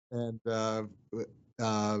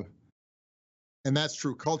 and that's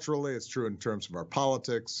true culturally. It's true in terms of our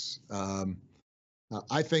politics.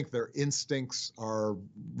 I think their instincts are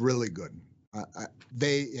really good.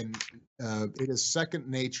 It is second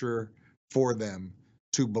nature for them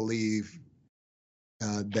to believe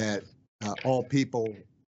that all people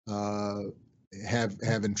have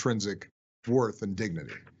intrinsic worth and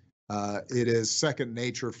dignity. It is second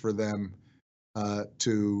nature for them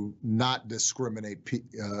to not discriminate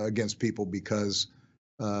against people because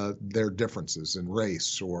their differences in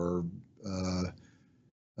race or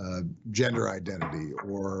gender identity,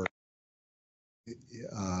 or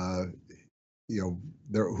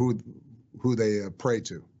who they pray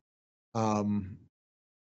to,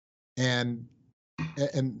 and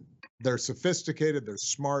they're sophisticated, they're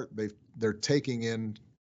smart, they're taking in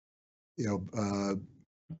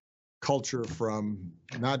culture from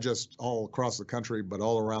not just all across the country, but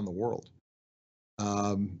all around the world.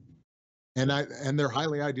 And they're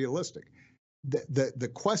highly idealistic.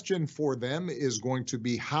 The question for them is going to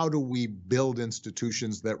be, how do we build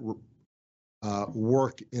institutions that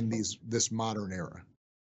work in this modern era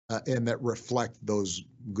and that reflect those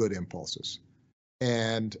good impulses?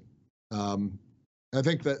 And I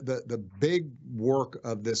think that the big work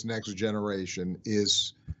of this next generation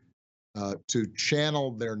is to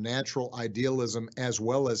channel their natural idealism as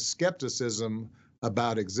well as skepticism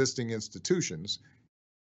about existing institutions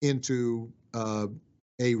into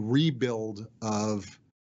a rebuild of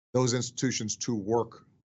those institutions to work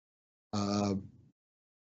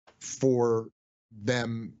for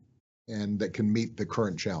them and that can meet the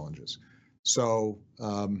current challenges. So,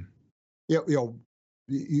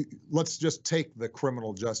 let's just take the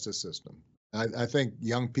criminal justice system. I think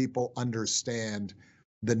young people understand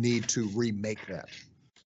the need to remake that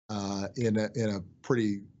in a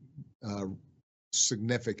pretty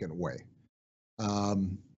significant way,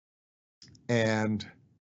 and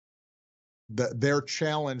their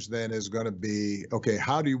challenge then is going to be, okay,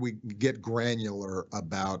 how do we get granular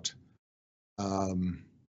about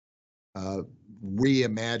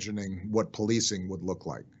reimagining what policing would look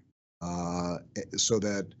like, so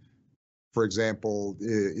that, for example,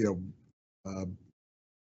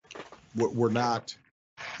 we're not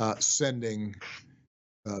sending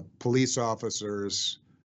police officers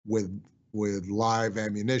with live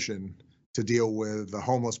ammunition to deal with a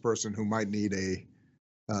homeless person who might need a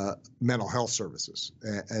mental health services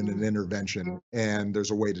and an intervention, and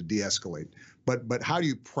there's a way to de-escalate. But how do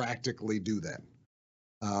you practically do that?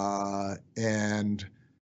 And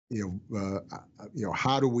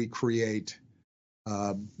how do we create,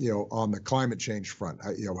 on the climate change front,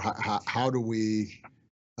 how do we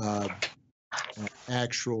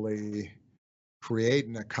actually create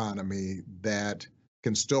an economy that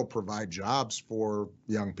can still provide jobs for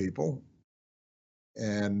young people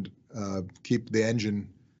and keep the engine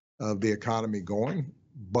of the economy going,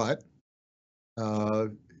 but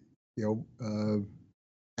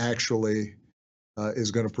actually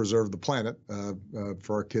is going to preserve the planet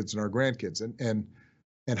for our kids and our grandkids, and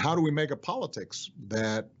how do we make a politics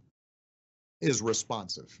that is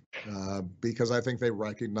responsive? Because I think they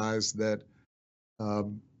recognize that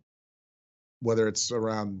whether it's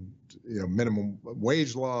around minimum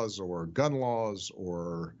wage laws or gun laws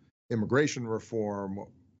or immigration reform,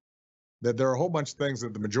 that there are a whole bunch of things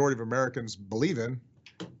that the majority of Americans believe in,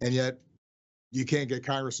 and yet you can't get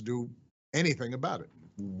Congress to do anything about it.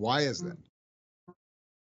 Why is that?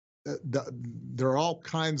 There are all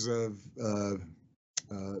kinds of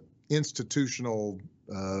institutional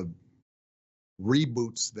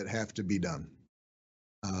reboots that have to be done,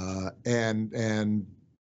 and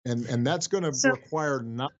that's going to require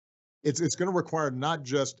it's going to require not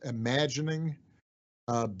just imagining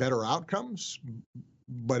better outcomes,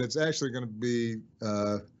 but it's actually going to be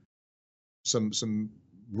some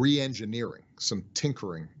re-engineering, some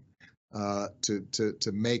tinkering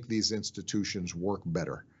to make these institutions work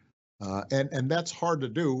better. And that's hard to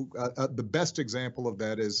do. The best example of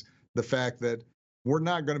that is the fact that we're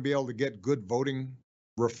not going to be able to get good voting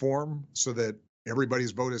reform so that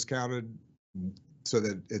everybody's vote is counted, so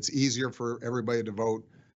that it's easier for everybody to vote,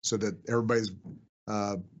 so that everybody's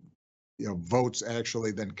votes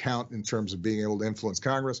actually then count in terms of being able to influence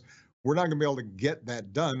Congress. We're not going to be able to get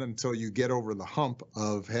that done until you get over the hump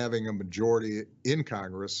of having a majority in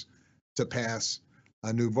Congress to pass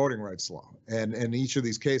a new voting rights law. And in each of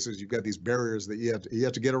these cases, you've got these barriers that you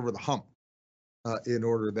have to get over the hump in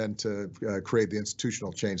order then to create the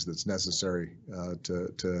institutional change that's necessary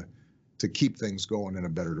to keep things going in a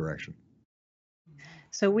better direction.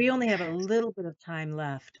 So we only have a little bit of time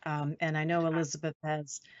left, and I know Elizabeth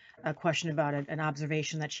has a question about it, an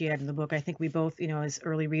observation that she had in the book. I think we both, as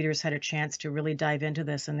early readers, had a chance to really dive into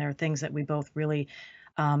this, and there are things that we both really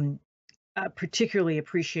particularly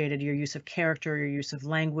appreciated: your use of character, your use of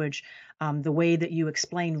language, the way that you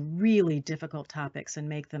explain really difficult topics and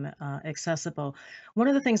make them accessible. One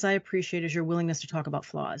of the things I appreciate is your willingness to talk about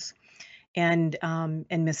flaws and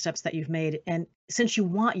missteps that you've made. And since you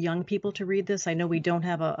want young people to read this, I know we don't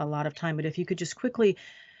have a lot of time, but if you could just quickly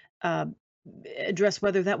address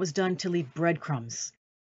whether that was done to leave breadcrumbs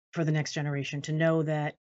for the next generation, to know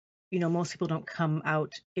that, most people don't come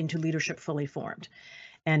out into leadership fully formed.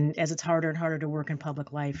 And as it's harder and harder to work in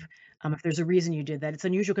public life, if there's a reason you did that, it's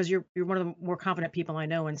unusual because you're one of the more confident people I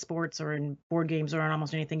know in sports or in board games or on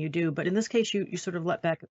almost anything you do. But in this case, you sort of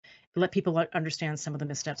let people understand some of the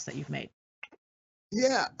missteps that you've made.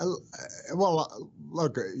 Yeah, well,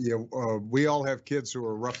 look, we all have kids who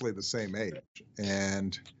are roughly the same age,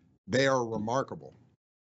 and they are remarkable.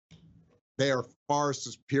 They are far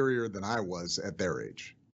superior than I was at their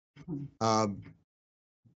age.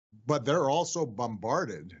 But they're also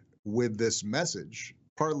bombarded with this message,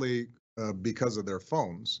 partly because of their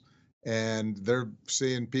phones, and they're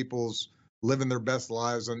seeing people's living their best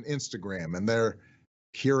lives on Instagram, and they're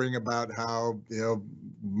hearing about how, you know,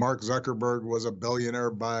 Mark Zuckerberg was a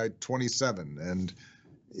billionaire by 27, and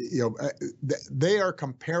you know, they are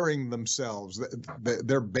comparing themselves,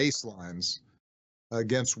 their baselines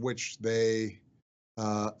against which they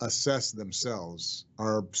assess themselves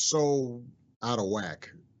are so out of whack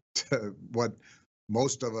to what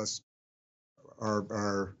most of us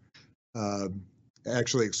are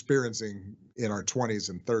actually experiencing in our 20s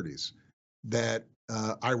and 30s, that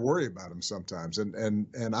I worry about them sometimes,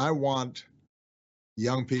 and I want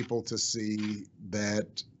young people to see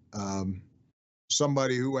that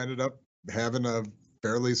somebody who ended up having a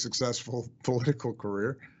fairly successful political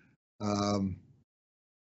career, you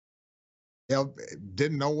know,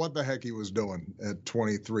 didn't know what the heck he was doing at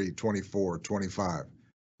 23, 24, 25,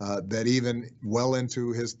 that even well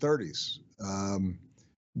into his 30s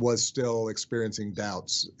was still experiencing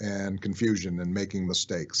doubts and confusion and making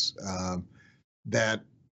mistakes. That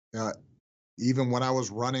even when I was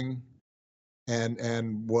running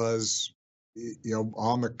and was, you know,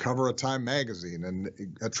 on the cover of Time magazine and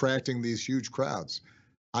attracting these huge crowds,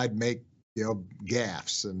 I'd make, you know,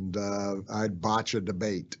 gaffes, and I'd botch a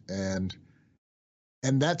debate, and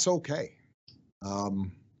that's okay.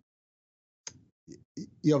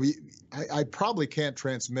 You know, I probably can't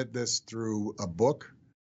transmit this through a book.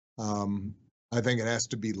 I think it has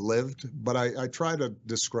to be lived, but I try to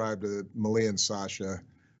describe to Malia and Sasha,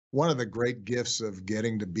 one of the great gifts of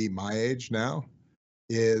getting to be my age now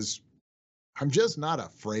is I'm just not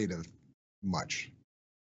afraid of much,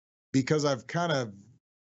 because I've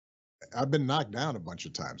been knocked down a bunch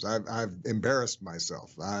of times. I've embarrassed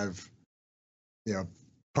myself. I've, you know,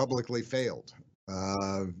 publicly failed,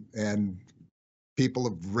 and people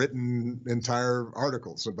have written entire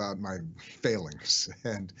articles about my failings,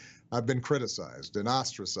 and I've been criticized and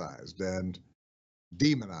ostracized and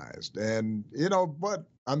demonized, and, you know, but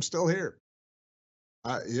I'm still here.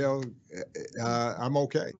 You know, I'm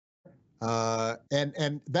okay.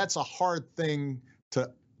 And that's a hard thing to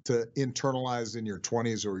internalize in your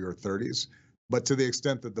 20s or your 30s, but to the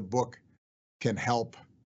extent that the book can help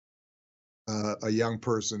a young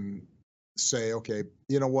person say, okay,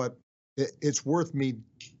 you know what, it's worth me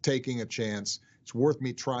taking a chance. It's worth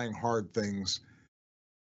me trying hard things.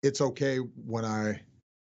 It's okay when I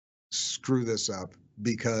screw this up,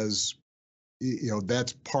 because, you know,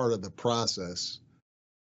 that's part of the process.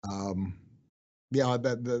 Yeah,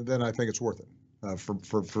 then I think it's worth it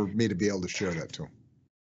for me to be able to share that too.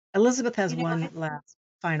 Elizabeth has You know, one last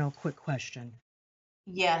final quick question.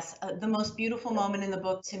 Yes, the most beautiful moment in the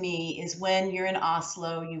book to me is when you're in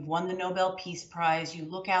Oslo, you've won the Nobel Peace Prize, you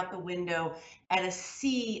look out the window at a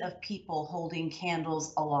sea of people holding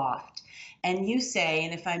candles aloft. And you say,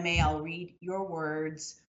 and if I may, I'll read your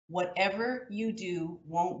words, "Whatever you do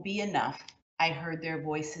won't be enough," I heard their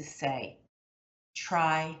voices say.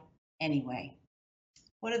 Try anyway.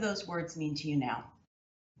 What do those words mean to you now?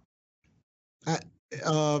 I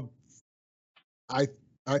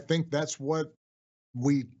think that's what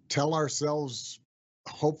we tell ourselves,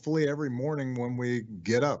 hopefully every morning when we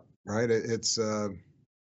get up, right? It's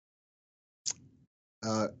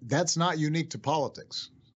that's not unique to politics.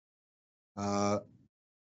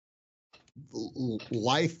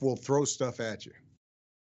 Life will throw stuff at you.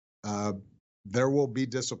 There will be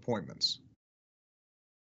disappointments.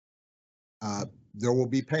 There will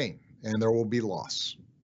be pain, and there will be loss.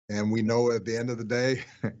 And we know at the end of the day,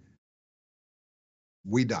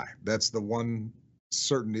 we die. That's the one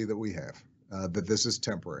certainty that we have, that this is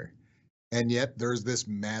temporary. And yet there's this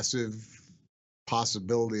massive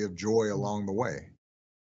possibility of joy along the way,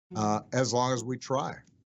 as long as we try,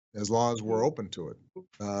 as long as we're open to it,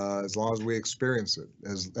 as long as we experience it,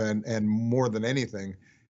 and more than anything,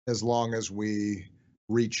 as long as we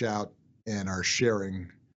reach out and are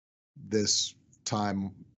sharing this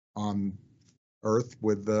time on Earth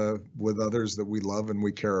with others that we love and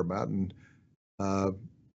we care about, and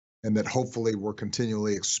that hopefully we're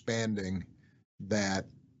continually expanding that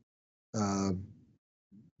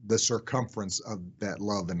the circumference of that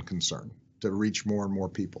love and concern to reach more and more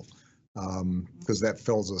people, because that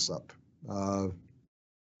fills us up.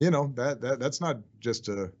 You know, that's not just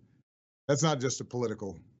a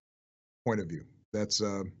political point of view. That's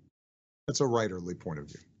a writerly point of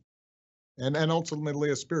view, and ultimately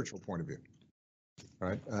a spiritual point of view.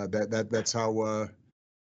 Right? That's how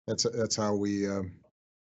we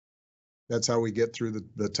that's how we get through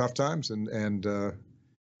the tough times and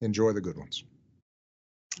enjoy the good ones.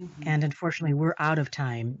 And unfortunately, we're out of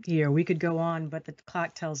time here. We could go on, but the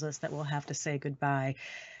clock tells us that we'll have to say goodbye.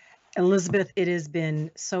 Elizabeth, it has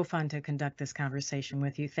been so fun to conduct this conversation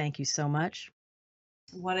with you. Thank you so much.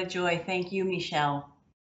 What a joy. Thank you, Michelle.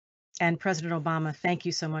 And President Obama, thank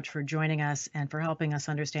you so much for joining us and for helping us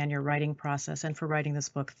understand your writing process and for writing this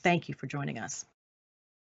book. Thank you for joining us.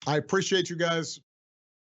 I appreciate you guys.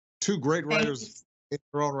 Two great writers in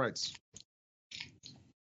their own rights.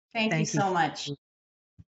 Thank you so much.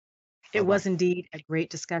 It was indeed a great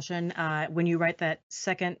discussion. When you write that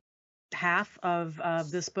second half of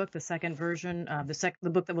this book, the second version, the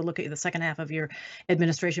book that will look at the second half of your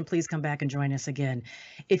administration, please come back and join us again.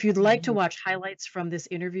 If you'd like to watch highlights from this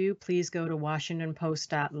interview, please go to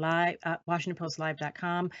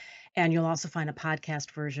WashingtonPostLive.com, and you'll also find a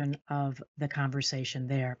podcast version of the conversation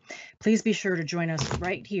there. Please be sure to join us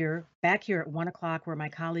right here, back here at 1 o'clock, where my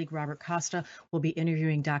colleague Robert Costa will be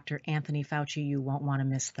interviewing Dr. Anthony Fauci. You won't want to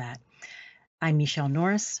miss that. I'm Michelle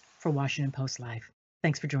Norris for Washington Post Live.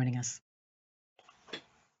 Thanks for joining us.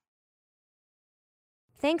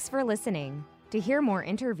 Thanks for listening. To hear more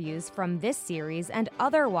interviews from this series and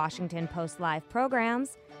other Washington Post Live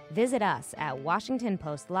programs, visit us at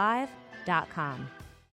WashingtonPostLive.com.